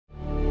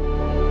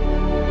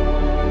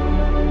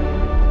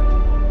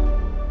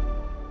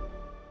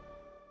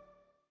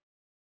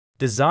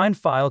Design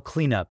File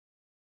Cleanup.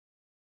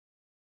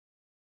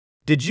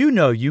 Did you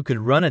know you could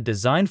run a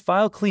design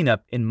file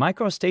cleanup in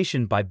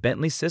MicroStation by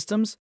Bentley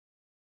Systems?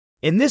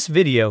 In this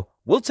video,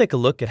 we'll take a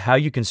look at how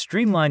you can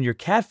streamline your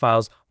CAD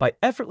files by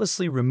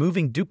effortlessly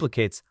removing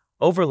duplicates,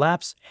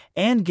 overlaps,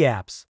 and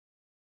gaps.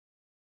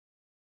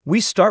 We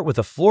start with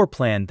a floor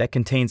plan that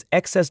contains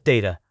excess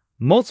data,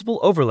 multiple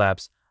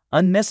overlaps,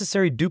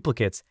 unnecessary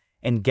duplicates,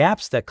 and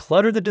gaps that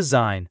clutter the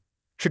design.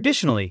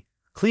 Traditionally,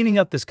 cleaning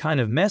up this kind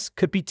of mess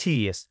could be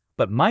tedious,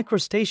 but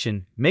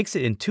MicroStation makes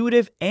it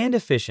intuitive and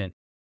efficient.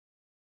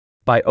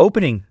 By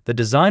opening the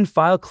Design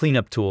File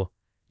Cleanup tool,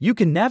 you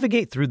can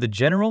navigate through the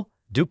General,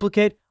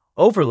 Duplicate,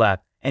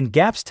 Overlap, and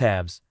Gaps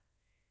tabs.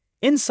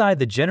 Inside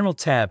the General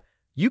tab,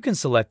 you can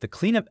select the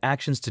cleanup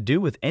actions to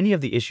do with any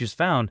of the issues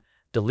found,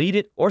 delete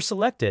it or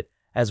select it,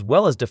 as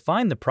well as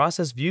define the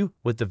process view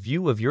with the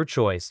view of your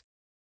choice.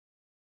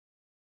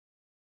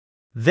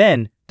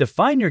 Then,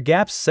 define your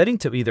gaps setting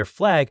to either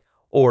flag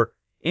or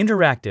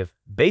interactive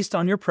based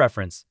on your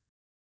preference.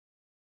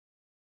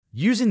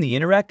 Using the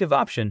interactive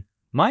option,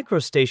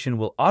 MicroStation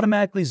will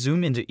automatically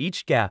zoom into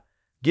each gap,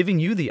 giving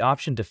you the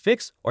option to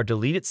fix or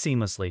delete it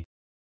seamlessly.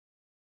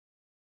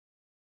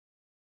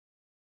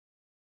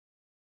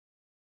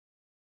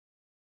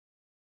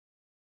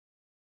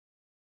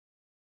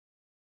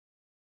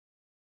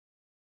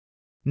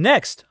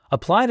 Next,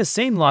 apply the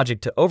same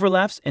logic to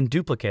overlaps and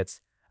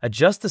duplicates.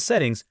 Adjust the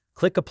settings,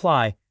 click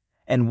Apply,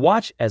 and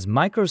watch as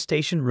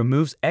MicroStation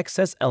removes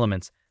excess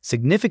elements,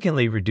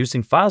 significantly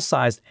reducing file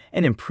size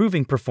and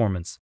improving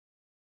performance.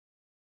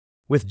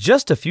 With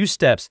just a few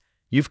steps,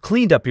 you've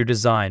cleaned up your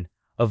design,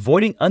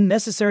 avoiding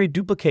unnecessary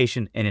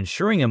duplication and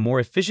ensuring a more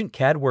efficient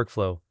CAD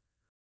workflow.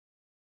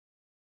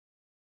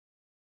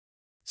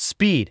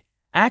 Speed,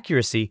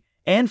 accuracy,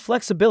 and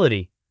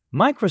flexibility.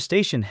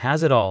 MicroStation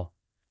has it all.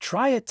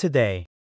 Try it today.